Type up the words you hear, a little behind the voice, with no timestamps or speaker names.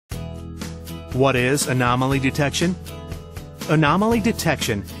What is anomaly detection? Anomaly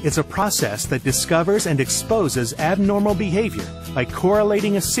detection is a process that discovers and exposes abnormal behavior by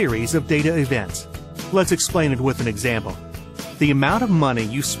correlating a series of data events. Let's explain it with an example. The amount of money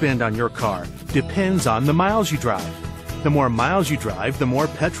you spend on your car depends on the miles you drive. The more miles you drive, the more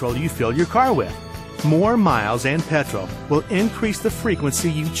petrol you fill your car with. More miles and petrol will increase the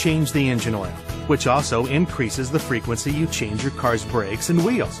frequency you change the engine oil, which also increases the frequency you change your car's brakes and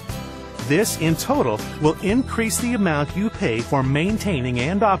wheels. This, in total, will increase the amount you pay for maintaining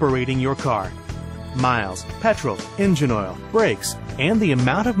and operating your car. Miles, petrol, engine oil, brakes, and the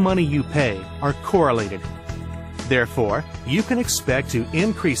amount of money you pay are correlated. Therefore, you can expect to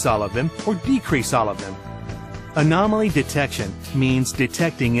increase all of them or decrease all of them. Anomaly detection means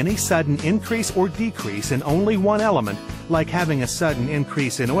detecting any sudden increase or decrease in only one element, like having a sudden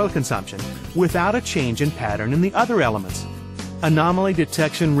increase in oil consumption, without a change in pattern in the other elements. Anomaly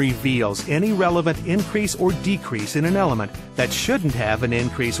detection reveals any relevant increase or decrease in an element that shouldn't have an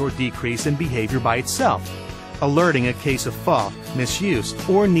increase or decrease in behavior by itself, alerting a case of fault, misuse,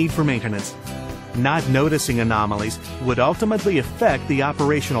 or need for maintenance. Not noticing anomalies would ultimately affect the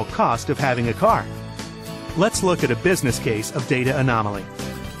operational cost of having a car. Let's look at a business case of data anomaly.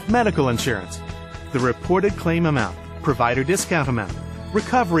 Medical insurance. The reported claim amount, provider discount amount,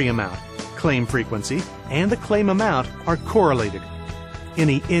 recovery amount, claim frequency, and the claim amount are correlated.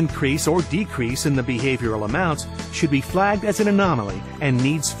 Any increase or decrease in the behavioral amounts should be flagged as an anomaly and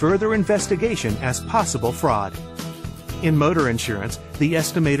needs further investigation as possible fraud. In motor insurance, the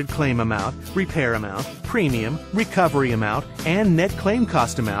estimated claim amount, repair amount, premium, recovery amount, and net claim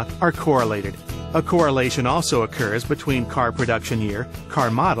cost amount are correlated. A correlation also occurs between car production year,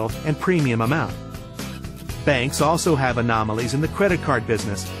 car model, and premium amount. Banks also have anomalies in the credit card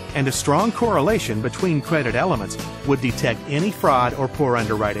business, and a strong correlation between credit elements would detect any fraud or poor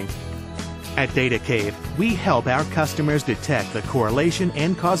underwriting. At Data Cave, we help our customers detect the correlation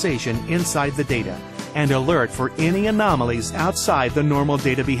and causation inside the data and alert for any anomalies outside the normal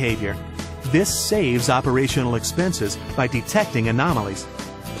data behavior. This saves operational expenses by detecting anomalies.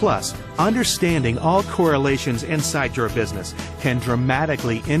 Plus, understanding all correlations inside your business can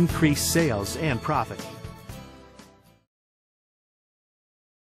dramatically increase sales and profit.